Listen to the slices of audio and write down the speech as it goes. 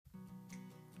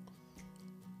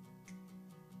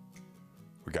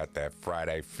We got that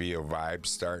Friday feel vibe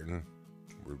starting.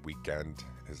 The weekend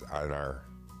is on our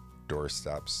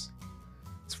doorsteps.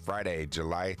 It's Friday,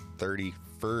 July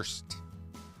 31st,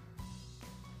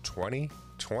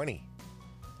 2020.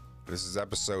 This is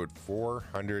episode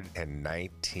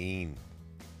 419.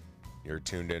 You're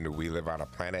tuned into We Live on a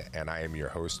Planet, and I am your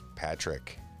host,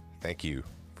 Patrick. Thank you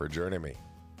for joining me.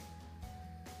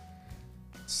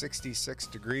 66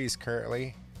 degrees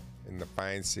currently in the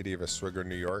fine city of Oswego,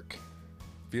 New York.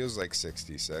 Feels like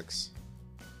 66.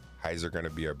 Highs are going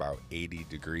to be about 80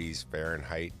 degrees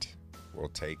Fahrenheit. We'll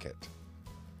take it.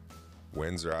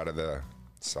 Winds are out of the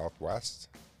southwest,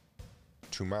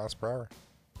 2 miles per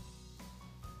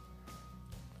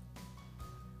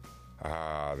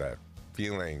hour. That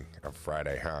feeling of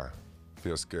Friday, huh?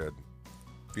 Feels good.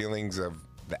 Feelings of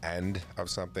the end of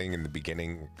something and the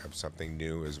beginning of something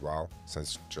new as well.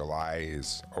 Since July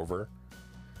is over,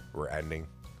 we're ending.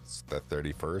 It's the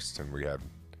 31st, and we have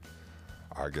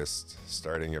August,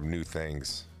 starting of new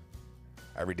things.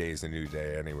 Every day is a new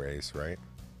day anyways, right?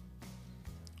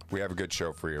 We have a good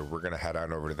show for you. We're going to head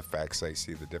on over to the fact site,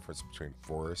 see the difference between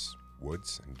forests,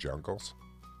 woods, and jungles.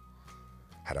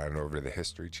 Head on over to the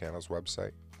History Channel's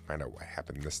website, find out what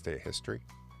happened this day of history.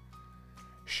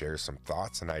 Share some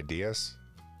thoughts and ideas.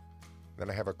 Then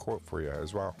I have a quote for you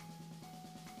as well.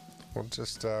 We'll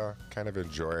just kind of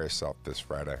enjoy ourselves this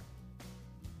Friday.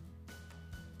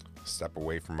 Step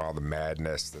away from all the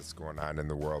madness that's going on in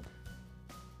the world.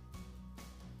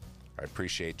 I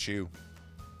appreciate you.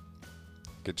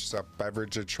 Get yourself a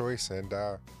beverage of choice and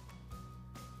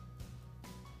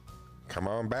come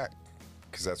on back,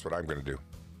 because that's what I'm going to do.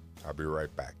 I'll be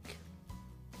right back.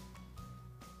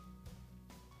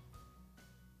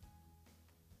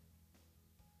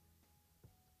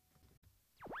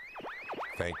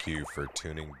 Thank you for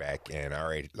tuning back in. All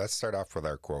right, let's start off with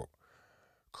our quote.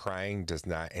 Crying does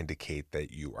not indicate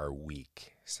that you are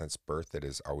weak. Since birth, it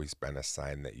has always been a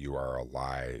sign that you are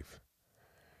alive.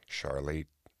 Charlotte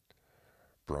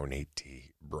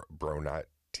Brontë.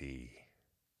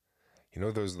 You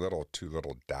know those two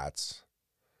little dots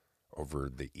over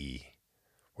the E?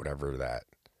 Whatever that.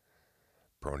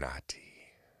 Brontë.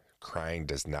 Crying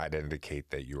does not indicate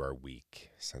that you are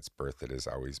weak. Since birth, it has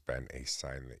always been a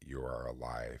sign that you are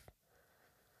alive.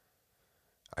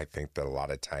 I think that a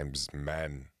lot of times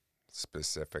men,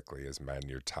 specifically as men,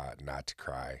 you're taught not to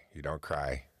cry. You don't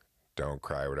cry. Don't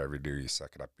cry. Whatever you do, you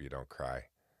suck it up. You don't cry.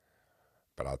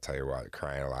 But I'll tell you what,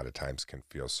 crying a lot of times can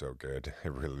feel so good.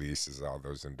 It releases all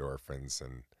those endorphins,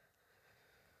 and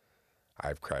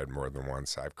I've cried more than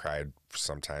once. I've cried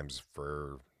sometimes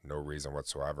for no reason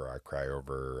whatsoever. I cry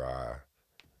over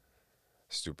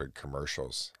stupid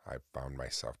commercials. I've found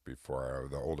myself before.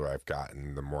 The older I've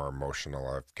gotten, the more emotional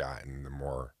I've gotten, the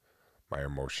more my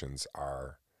emotions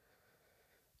are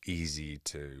easy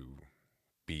to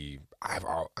be. I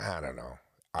don't know.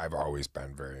 I've always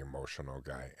been a very emotional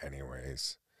guy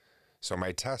anyways. So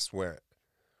my test went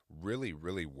really,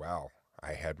 really well.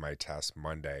 I had my test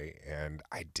Monday and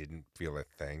I didn't feel a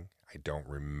thing. I don't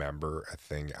remember a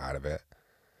thing out of it.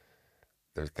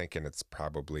 They're thinking it's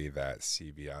probably that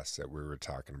CVS that we were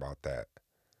talking about, that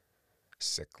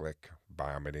cyclic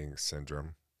vomiting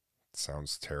syndrome. It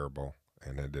sounds terrible,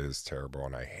 and it is terrible,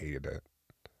 and I hate it,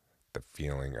 the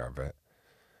feeling of it.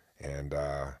 And,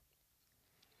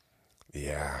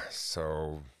 yeah,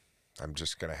 so I'm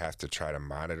just going to have to try to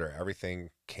monitor. Everything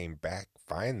came back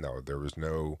fine, though. There was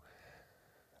no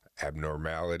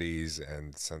abnormalities,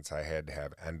 and since I had to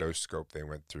have endoscope, they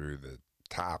went through the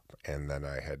top, and then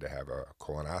I had to have a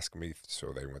colonoscopy,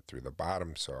 so they went through the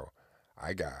bottom. So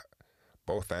I got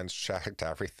both ends checked.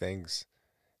 Everything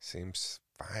seems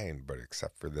fine, but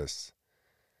except for this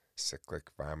cyclic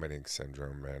vomiting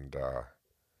syndrome, and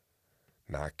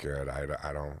not good. I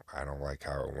don't like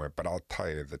how it went. But I'll tell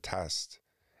you, the test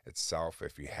itself,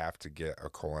 if you have to get a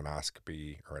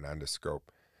colonoscopy or an endoscope,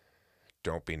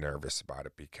 don't be nervous about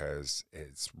it, because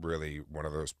it's really one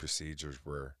of those procedures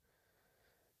where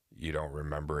you don't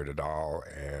remember it at all.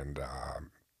 And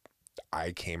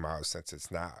I came out, since it's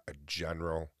not a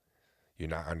general, you're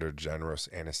not under general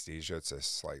anesthesia, it's a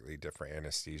slightly different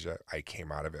anesthesia. I came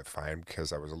out of it fine,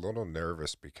 because I was a little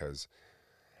nervous, because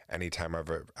anytime I've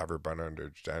ever been under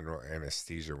general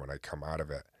anesthesia, when I come out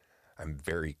of it, I'm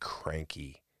very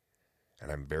cranky,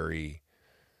 and I'm very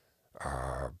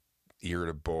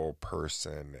irritable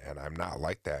person, and I'm not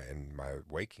like that in my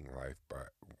waking life, but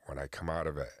when I come out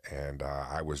of it, and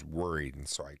I was worried, and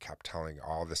so I kept telling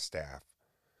all the staff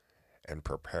and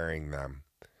preparing them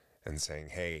and saying,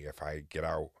 hey, if I get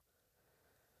out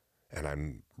and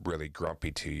I'm really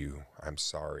grumpy to you, I'm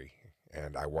sorry.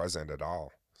 And I wasn't at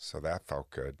all, so that felt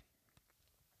good.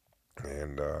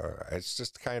 And it's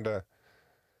just kind of,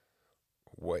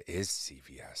 what is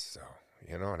CVS though?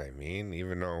 You know what I mean?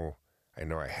 Even though I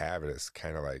know I have it, it's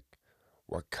kind of like,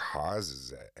 what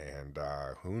causes it, and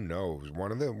who knows?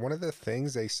 One of the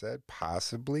things they said,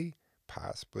 possibly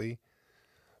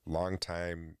long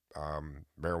time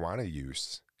marijuana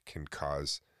use can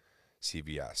cause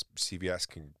CVS. CVS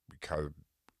can come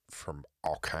from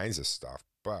all kinds of stuff,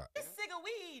 but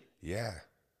yeah,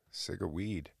 cig of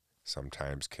weed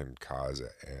sometimes can cause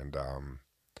it, and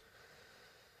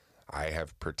I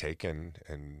have partaken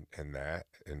in that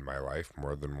in my life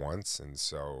more than once, and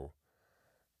so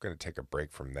I'm gonna take a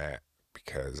break from that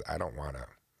because I don't want to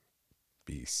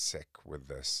be sick with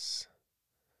this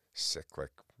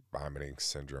cyclic vomiting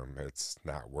syndrome. It's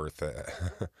not worth it.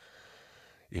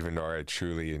 Even though I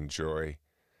truly enjoy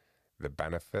the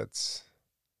benefits,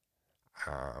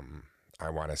 um,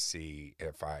 I want to see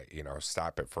if I,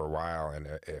 stop it for a while, and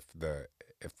if the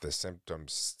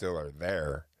symptoms still are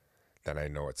there, then I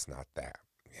know it's not that.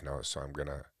 So I'm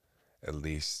gonna at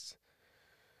least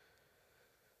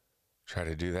try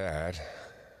to do that.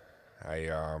 I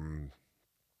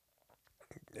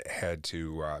had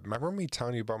to remember me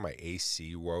telling you about my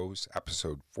AC woes,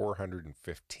 episode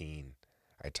 415.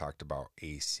 I talked about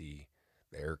AC,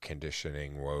 the air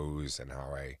conditioning woes, and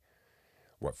how I,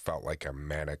 what felt like a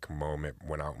manic moment,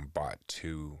 went out and bought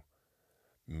two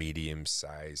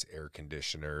medium-sized air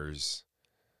conditioners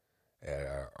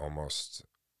at almost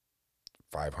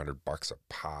 $500 a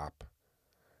pop.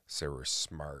 So they were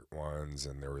smart ones,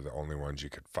 and they were the only ones you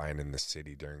could find in the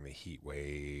city during the heat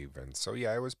wave. And so,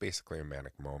 yeah, it was basically a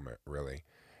manic moment, really.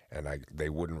 And they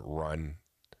wouldn't run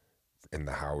in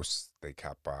the house. They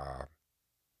kept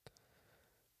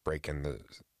breaking the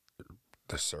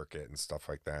circuit and stuff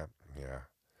like that. Yeah.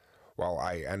 Well,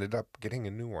 I ended up getting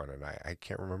a new one, and I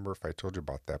can't remember if I told you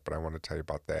about that, but I want to tell you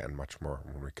about that and much more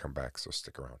when we come back, so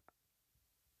stick around.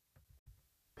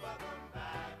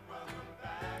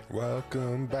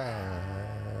 Welcome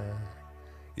back.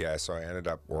 Yeah, so I ended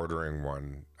up ordering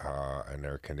an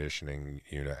air conditioning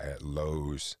unit at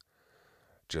Lowe's,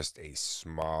 just a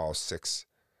small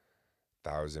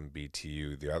 6,000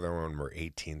 BTU. The other one were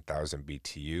 18,000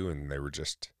 BTU, and they were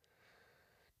just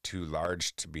too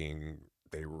large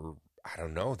I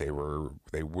don't know, they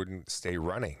wouldn't stay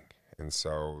running. And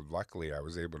so luckily I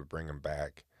was able to bring them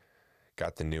back,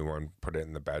 got the new one, put it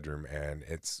in the bedroom, and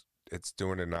it's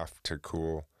doing enough to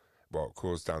cool. Well, it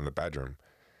cools down the bedroom.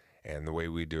 And the way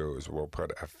we do it is we'll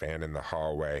put a fan in the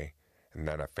hallway and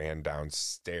then a fan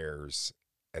downstairs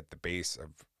at the base of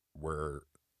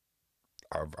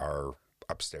our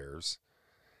upstairs.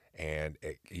 And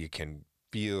you can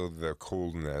feel the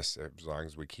coolness as long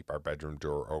as we keep our bedroom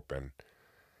door open.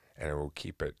 And it will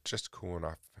keep it just cool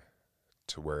enough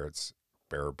to where it's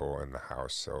bearable in the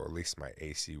house. So at least my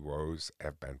AC woes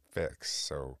have been fixed.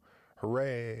 So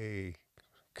hooray!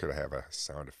 Could I have a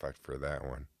sound effect for that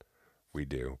one? We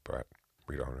do, but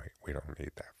we don't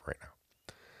need that right now.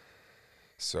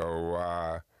 So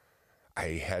I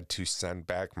had to send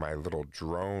back my little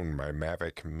drone, my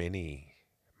Mavic Mini,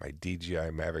 my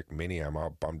DJI Mavic Mini. I'm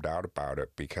all bummed out about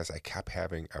it because I kept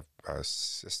having a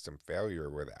system failure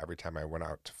with it. Every time I went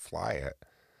out to fly it,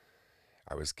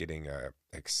 I was getting a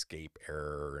escape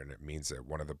error, and it means that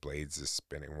one of the blades is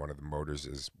spinning, one of the motors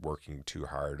is working too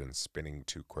hard and spinning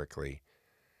too quickly.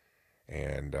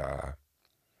 And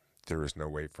there was no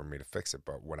way for me to fix it.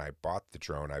 But when I bought the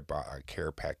drone, I bought a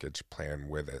care package plan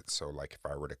with it. So like if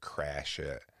I were to crash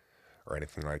it or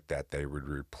anything like that, they would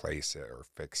replace it or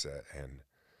fix it. And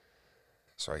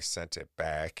so I sent it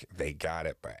back. They got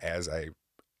it, but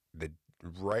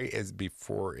right as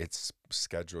before it's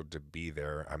scheduled to be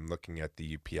there, I'm looking at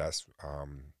the UPS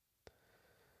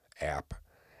app,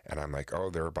 and I'm like, oh,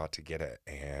 they're about to get it,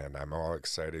 and I'm all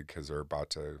excited because they're about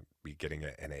to be getting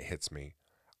it, and it hits me.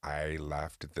 I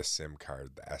left the SIM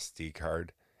card, the SD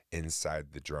card,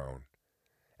 inside the drone,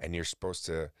 and you're supposed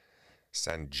to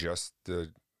send just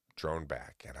the drone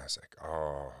back, and I was like,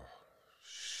 oh,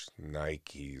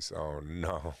 Nikes, oh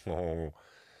no.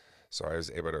 So I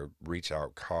was able to reach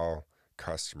out, call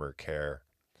customer care,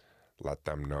 let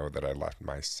them know that I left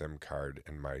my SIM card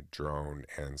in my drone,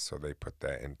 and so they put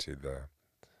that into the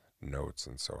notes.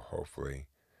 And so hopefully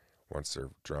once they're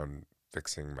done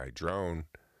fixing my drone,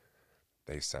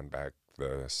 they send back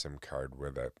the SIM card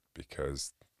with it,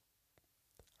 because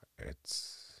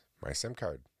it's my SIM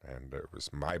card and it was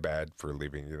my bad for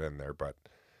leaving it in there. But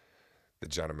the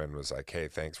gentleman was like, hey,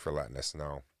 thanks for letting us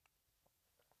know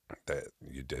that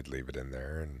you did leave it in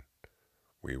there, and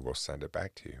we will send it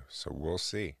back to you. So we'll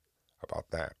see about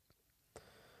that.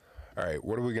 All right,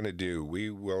 what are we going to do? We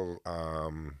will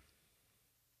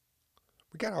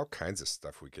We got all kinds of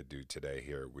stuff we could do today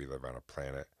here at We Live on a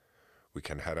Planet. We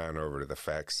can head on over to the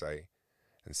fact site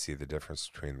and see the difference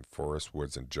between forest,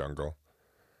 woods, and jungle.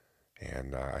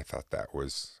 And I thought that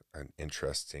was an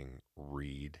interesting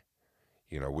read.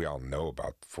 You know, we all know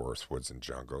about forests, woods, and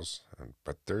jungles,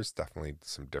 but there's definitely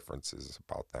some differences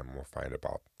about them. We'll find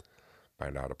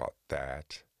out about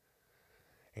that.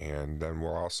 And then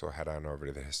we'll also head on over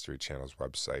to the History Channel's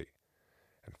website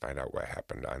and find out what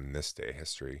happened on this day of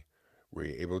history. Were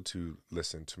you able to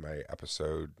listen to my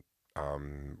episode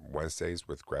Wednesdays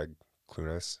with Greg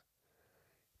Clunas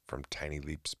from Tiny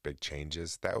Leaps, Big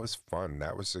Changes? That was fun.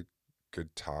 That was a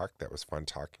good talk. That was fun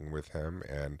talking with him.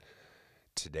 And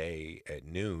today at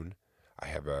noon, I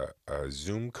have a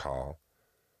Zoom call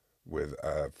with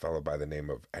a fellow by the name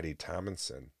of Eddie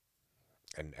Tomlinson.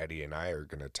 And Eddie and I are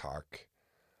going to talk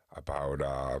about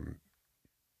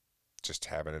just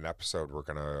having an episode. We're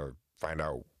going to find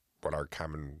out what our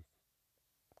common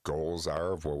goals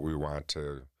are of what we want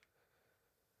to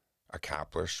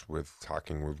accomplish with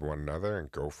talking with one another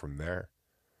and go from there.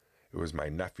 It was my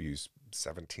nephew's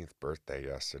 17th birthday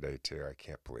yesterday, too. I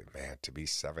can't believe, man, to be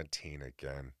 17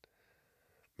 again.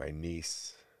 My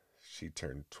niece, she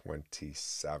turned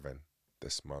 27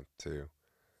 this month, too.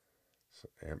 So,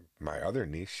 and my other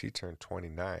niece, she turned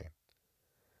 29.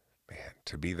 Man,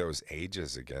 to be those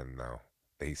ages again, though,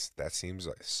 that seems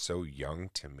like so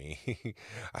young to me.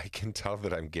 I can tell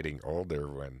that I'm getting older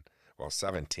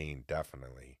 17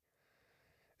 definitely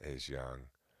is young.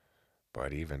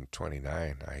 But even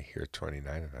 29, I hear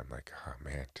 29 and I'm like, oh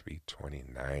man, to be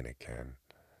 29 again.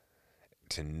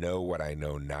 To know what I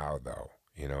know now, though,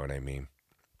 you know what I mean?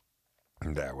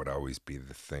 That would always be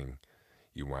the thing.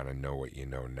 You want to know what you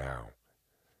know now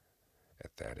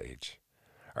at that age.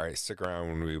 All right, stick around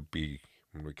when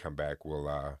we come back.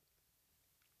 We'll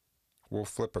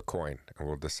flip a coin and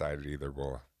we'll decide either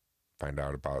we'll find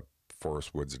out about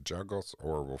forests, woods, and jungles,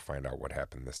 or we'll find out what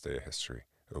happened this day of history.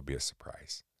 It'll be a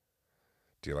surprise.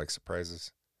 Do you like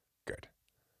surprises? Good.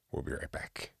 We'll be right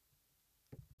back.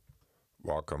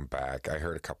 Welcome back. I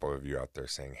heard a couple of you out there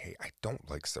saying, hey, I don't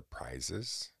like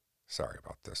surprises. Sorry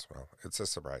about this. Well, it's a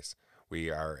surprise.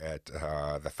 We are at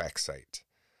the fact site.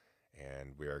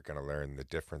 And we are going to learn the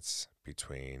difference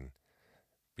between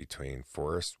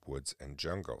forests, woods, and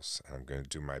jungles. And I'm going to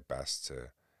do my best to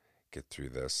get through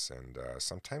this. And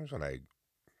sometimes when I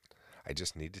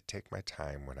just need to take my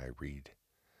time when I read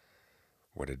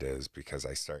what it is, because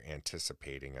I start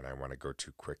anticipating and I want to go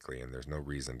too quickly. And there's no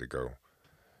reason to go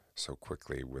so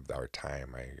quickly with our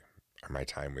time. My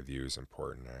time with you is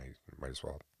important. I might as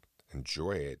well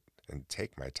enjoy it and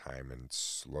take my time and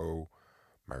slow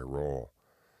my roll.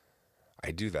 I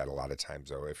do that a lot of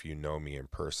times, though. If you know me in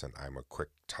person, I'm a quick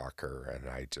talker, and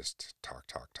I just talk,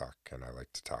 and I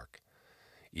like to talk.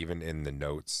 Even in the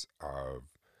notes of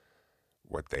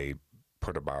what they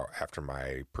put about after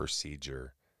my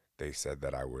procedure, they said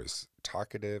that I was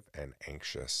talkative and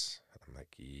anxious. I'm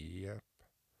like, yep,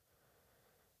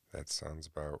 that sounds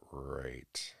about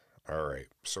right. All right,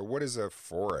 so what is a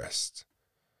forest?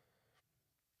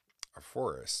 A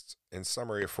forest. In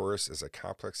summary, a forest is a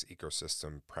complex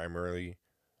ecosystem primarily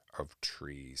of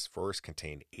trees. Forests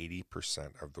contain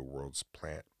 80% of the world's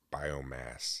plant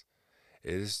biomass.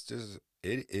 It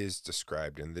is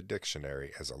described in the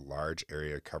dictionary as a large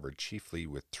area covered chiefly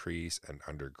with trees and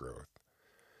undergrowth.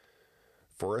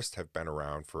 Forests have been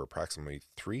around for approximately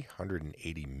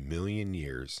 380 million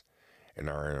years and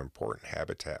are an important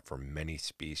habitat for many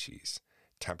species.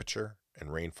 Temperature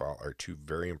and rainfall are two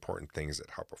very important things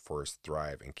that help a forest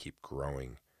thrive and keep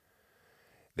growing.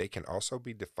 They can also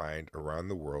be defined around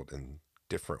the world in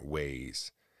different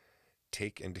ways.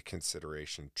 Take into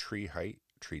consideration tree height,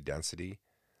 tree density,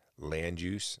 land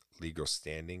use, legal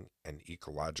standing, and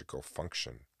ecological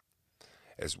function.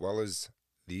 As well as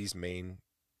these main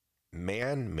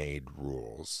man-made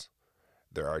rules,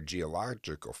 there are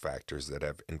geological factors that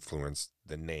have influenced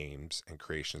the names and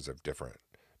creations of different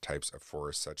types of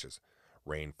forests, such as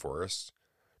rainforest,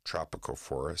 tropical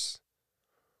forest,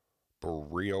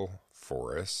 boreal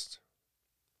forest,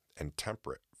 and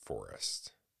temperate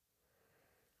forest.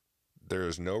 There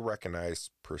is no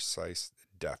recognized precise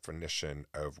definition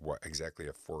of what exactly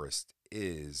a forest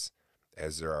is,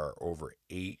 as there are over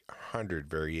 800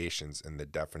 variations in the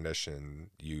definition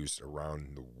used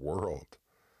around the world.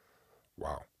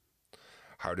 Wow.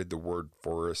 How did the word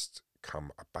forest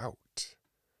come about?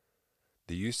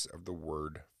 The use of the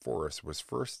word forest was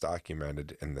first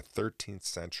documented in the 13th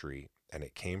century, and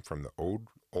it came from the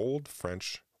old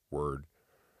French word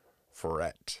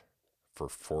forêt, for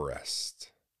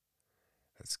forest.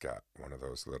 It's got one of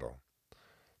those little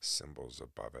symbols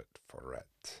above it,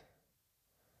 forêt.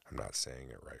 I'm not saying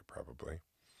it right, probably.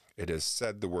 It is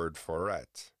said the word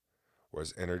forêt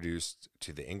was introduced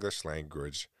to the English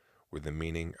language with the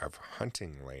meaning of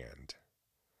hunting land.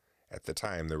 At the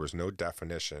time, there was no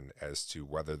definition as to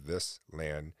whether this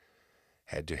land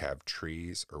had to have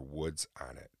trees or woods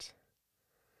on it.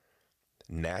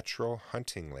 Natural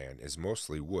hunting land is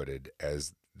mostly wooded,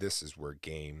 as this is where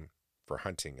game for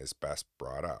hunting is best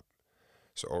brought up.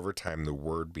 So over time, the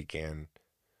word began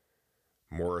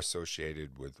more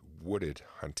associated with wooded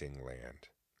hunting land.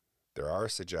 There are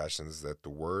suggestions that the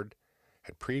word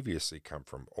had previously come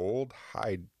from Old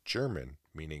High German,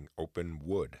 meaning open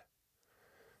wood.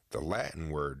 The Latin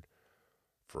word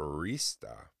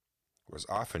foresta was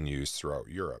often used throughout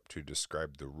Europe to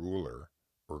describe the ruler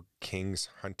or king's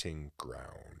hunting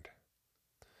ground.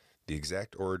 The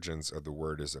exact origins of the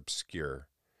word is obscure,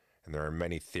 and there are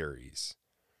many theories,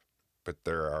 but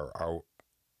they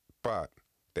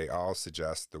all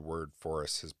suggest the word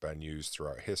forest has been used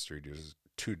throughout history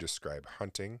to describe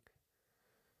hunting,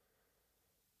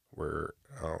 to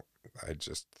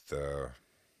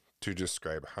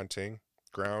describe hunting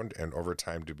ground, and over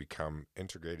time to become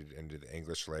integrated into the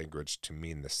English language to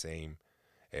mean the same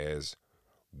as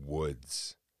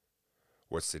woods.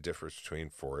 What's the difference between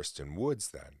forest and woods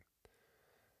then?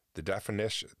 The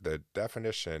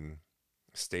definition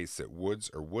states that woods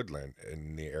or woodland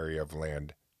in the area of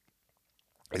land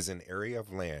is an area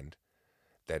of land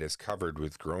that is covered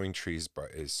with growing trees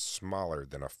but is smaller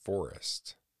than a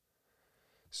forest.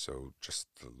 So just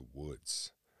the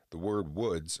woods. The word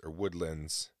woods or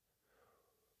woodlands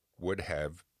would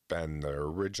have been the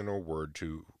original word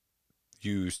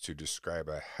used to describe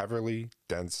a heavily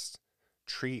dense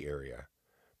tree area,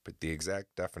 but the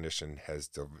exact definition has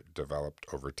developed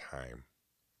over time.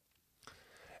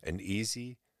 An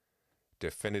easy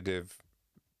definitive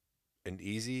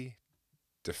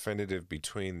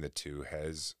between the two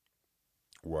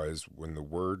was when the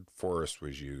word forest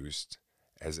was used,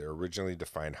 as it originally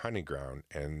defined hunting ground,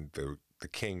 and the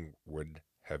king would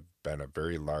have been a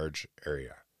very large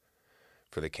area.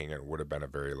 For the king, it would have been a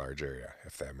very large area,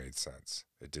 if that made sense.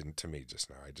 It didn't to me just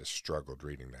now. I just struggled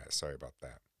reading that. Sorry about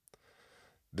that.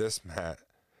 This meant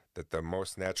that the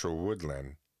most natural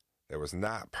woodland that was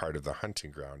not part of the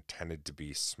hunting ground tended to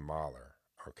be smaller.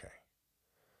 Okay.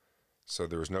 So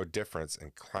there was no difference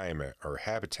in climate or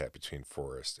habitat between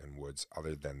forest and woods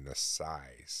other than the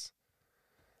size.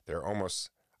 They're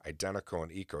almost identical in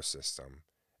ecosystem.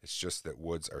 It's just that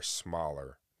woods are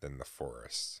smaller than the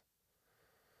forests.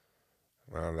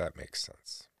 Well, that makes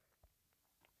sense.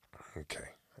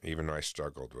 Okay. Even though I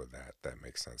struggled with that, that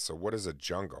makes sense. So what is a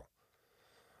jungle?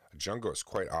 A jungle is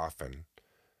quite often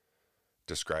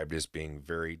described as being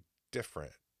very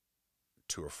different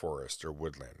to a forest or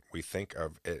woodland. We think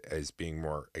of it as being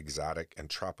more exotic and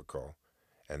tropical,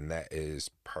 and that is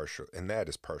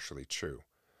partially true.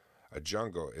 A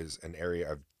jungle is an area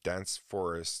of dense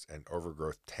forest and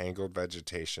overgrowth tangled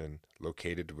vegetation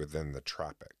located within the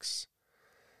tropics.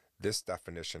 This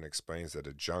definition explains that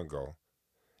a jungle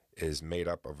is made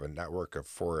up of a network of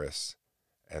forests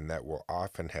and that will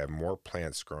often have more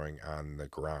plants growing on the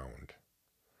ground.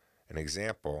 An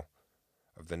example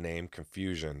of the name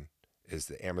confusion is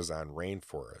the Amazon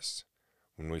rainforest.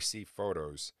 When we see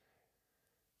photos,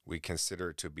 we consider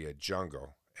it to be a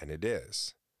jungle, and it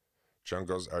is.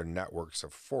 Jungles are networks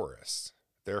of forests.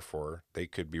 Therefore, they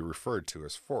could be referred to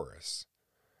as forests,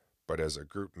 but as a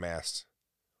group mass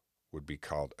would be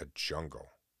called a jungle.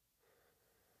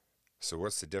 So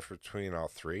what's the difference between all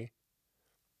three?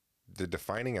 The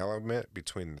defining element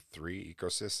between the three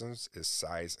ecosystems is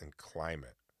size and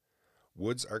climate.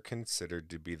 Woods are considered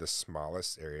to be the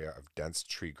smallest area of dense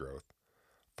tree growth,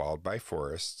 followed by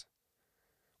forests,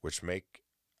 which make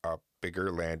up bigger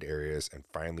land areas, and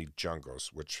finally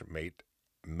jungles, which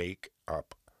make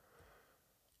up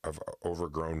of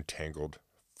overgrown tangled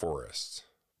forests.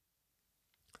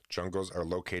 Jungles are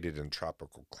located in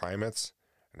tropical climates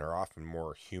and are often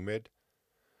more humid,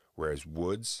 whereas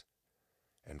woods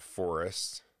and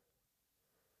forests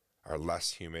are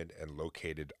less humid and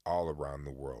located all around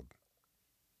the world.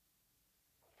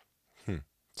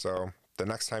 So the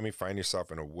next time you find yourself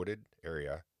in a wooded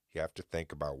area, you have to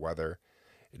think about whether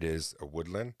it is a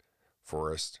woodland,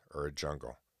 forest, or a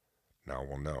jungle. Now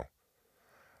we'll know.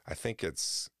 I think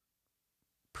it's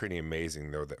pretty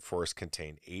amazing, though, that forests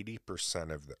contain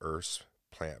 80% of the Earth's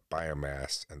plant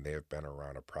biomass, and they have been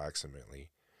around approximately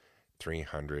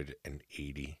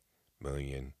 380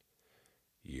 million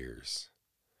years.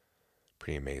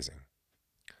 Pretty amazing.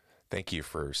 Thank you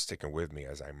for sticking with me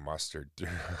as I mustered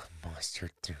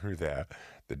through the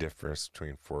difference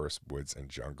between forests, woods, and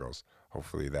jungles.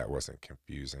 Hopefully that wasn't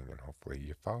confusing, and hopefully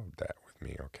you followed that with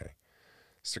me. Okay,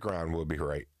 stick around. We'll be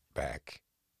right back.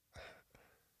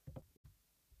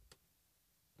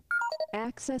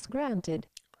 Access granted.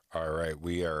 All right,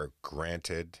 we are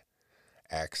granted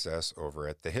access over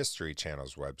at the History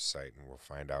Channel's website, and we'll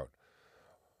find out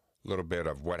a little bit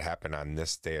of what happened on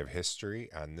this day of history.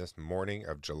 On this morning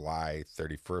of July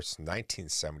 31st,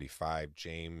 1975,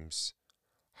 James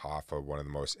Hoffa, one of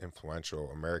the most influential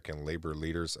American labor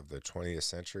leaders of the 20th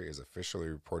century, is officially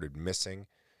reported missing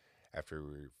after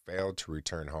he failed to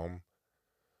return home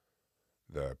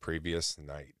the previous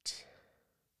night.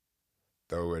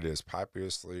 Though it is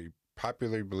popularly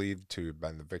believed to have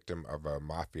been the victim of a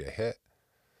mafia hit,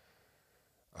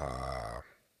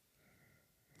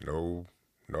 no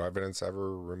evidence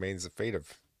ever remains the fate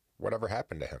of whatever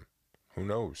happened to him. Who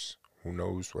knows? Who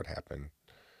knows what happened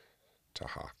to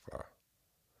Hoffa?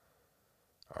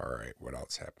 All right, what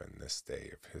else happened this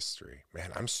day of history?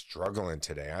 Man, I'm struggling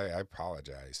today. I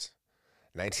apologize.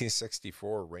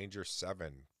 1964, Ranger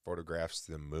 7 photographs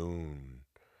the moon.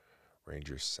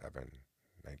 Ranger 7,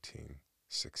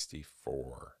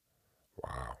 1964.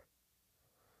 Wow.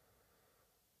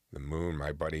 The moon,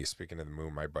 my buddy, speaking of the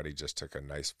moon, my buddy just took a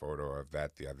nice photo of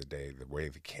that the other day. The way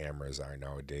the cameras are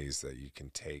nowadays that you can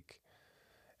take,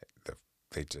 it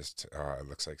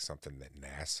looks like something that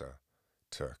NASA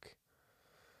took.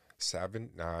 7,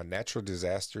 natural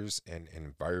disasters and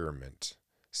environment.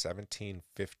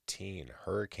 1715,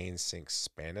 hurricane sinks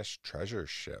Spanish treasure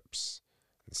ships.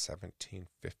 In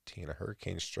 1715, a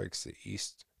hurricane strikes the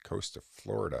east coast of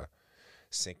Florida,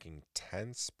 sinking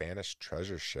 10 Spanish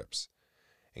treasure ships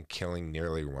and killing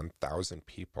nearly 1,000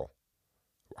 people.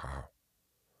 Wow.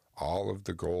 All of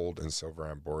the gold and silver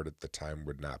on board at the time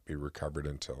would not be recovered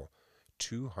until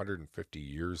 250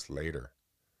 years later.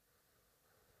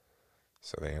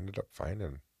 So they ended up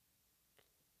finding.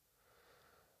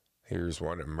 Here's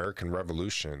one, American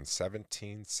Revolution,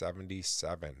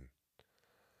 1777.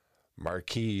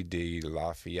 Marquis de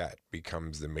Lafayette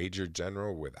becomes the Major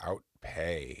General without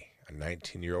pay. A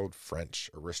 19-year-old French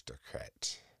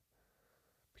aristocrat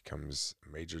becomes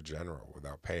Major General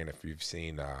without pay. And if you've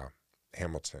seen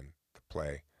Hamilton, the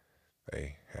play,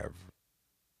 they have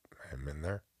him in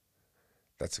there.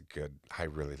 That's a good, I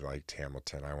really liked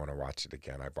Hamilton. I want to watch it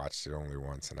again. I've watched it only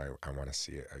once, and I want to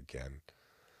see it again.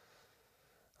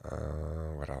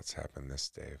 What else happened this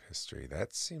day of history?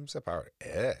 That seems about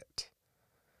it.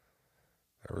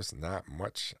 There was not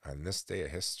much on this day of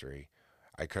history.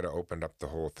 I could have opened up the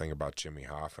whole thing about Jimmy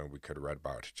Hoffa, and we could have read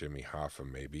about Jimmy Hoffa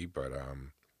maybe, but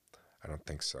I don't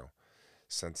think so.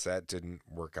 Since that didn't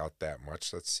work out that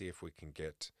much, let's see if we can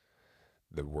get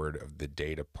the word of the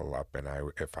day to pull up, and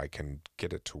if I can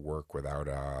get it to work without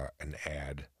an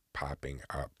ad popping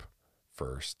up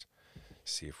first.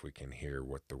 See if we can hear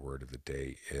what the word of the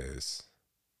day is.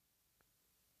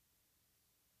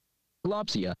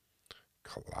 Kalopsia.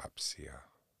 Kalopsia.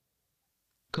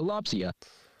 Kalopsia.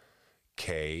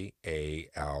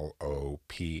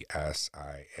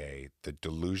 Kalopsia. The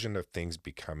delusion of things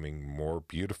becoming more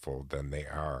beautiful than they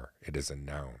are. It is a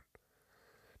noun.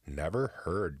 Never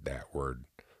heard that word.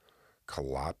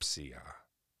 Kalopsia.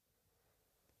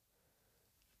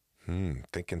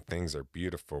 Thinking things are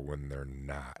beautiful when they're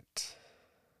not.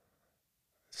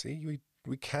 See,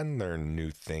 we can learn new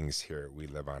things here. We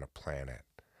live on a planet.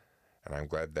 And I'm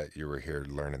glad that you were here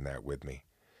learning that with me.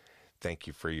 Thank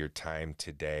you for your time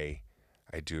today.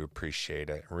 I do appreciate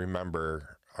it.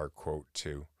 Remember our quote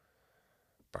too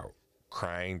about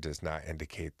crying does not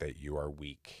indicate that you are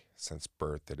weak. Since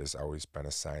birth, it has always been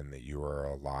a sign that you are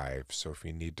alive. So if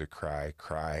you need to cry,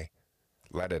 cry,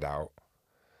 let it out.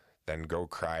 Then go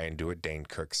cry and do what Dane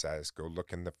Cook says. Go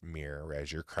look in the mirror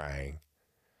as you're crying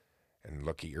and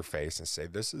look at your face and say,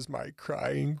 this is my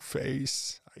crying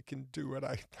face. I can do it.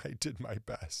 I did my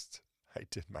best. I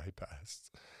did my best.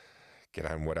 Get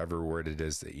on whatever word it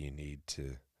is that you need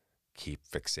to keep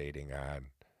fixating on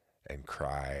and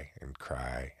cry and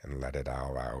let it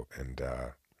all out. And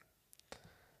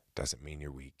doesn't mean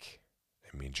you're weak.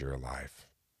 It means you're alive.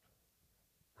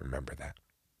 Remember that.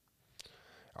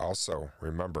 Also,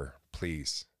 remember,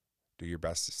 please do your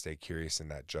best to stay curious and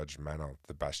not judgmental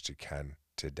the best you can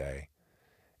today.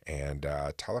 And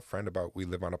tell a friend about We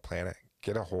Live on a Planet.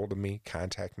 Get a hold of me.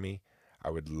 Contact me. I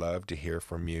would love to hear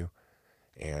from you.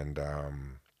 And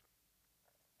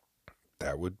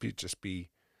that would it'd be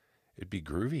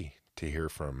groovy to hear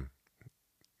from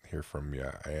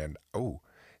you. And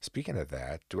speaking of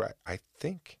that, do I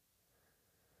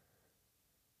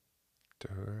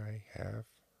have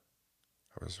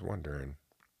I was wondering.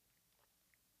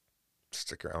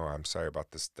 Sticker. Oh, I'm sorry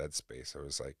about this dead space. I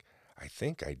was like, I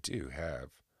think I do have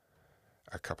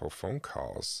a couple phone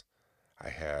calls. I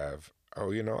have.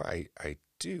 Oh, I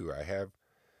do. I have.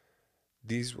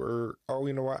 These were. Oh,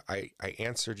 you know what? I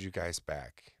answered you guys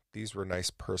back. These were nice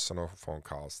personal phone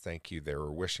calls. Thank you. They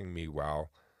were wishing me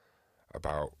well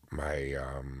about my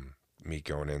me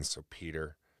going in. So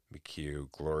Peter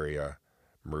McHugh, Gloria,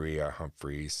 Maria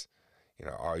Humphreys,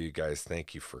 all you guys,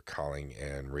 thank you for calling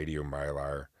in. Radio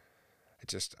Mylar.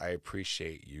 I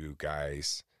appreciate you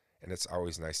guys, and it's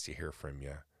always nice to hear from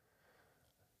you.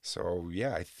 So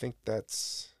yeah, I think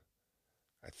that's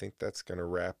gonna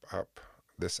wrap up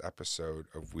this episode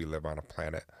of We Live on a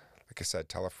Planet. Like I said,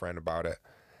 tell a friend about it.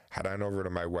 Head on over to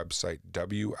my website,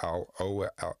 WLOAP.com.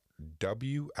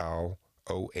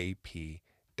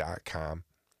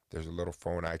 There's a little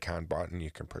phone icon button.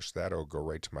 You can push that. It'll go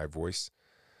right to my voice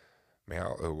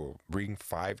mail. It will ring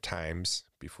 5 times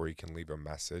before you can leave a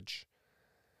message.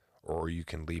 Or you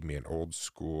can leave me an old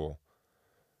school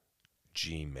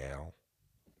Gmail.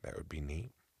 That would be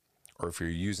neat. Or if you're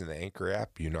using the Anchor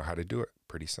app, you know how to do it.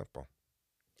 Pretty simple.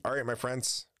 All right, my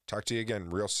friends. Talk to you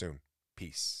again real soon.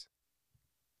 Peace.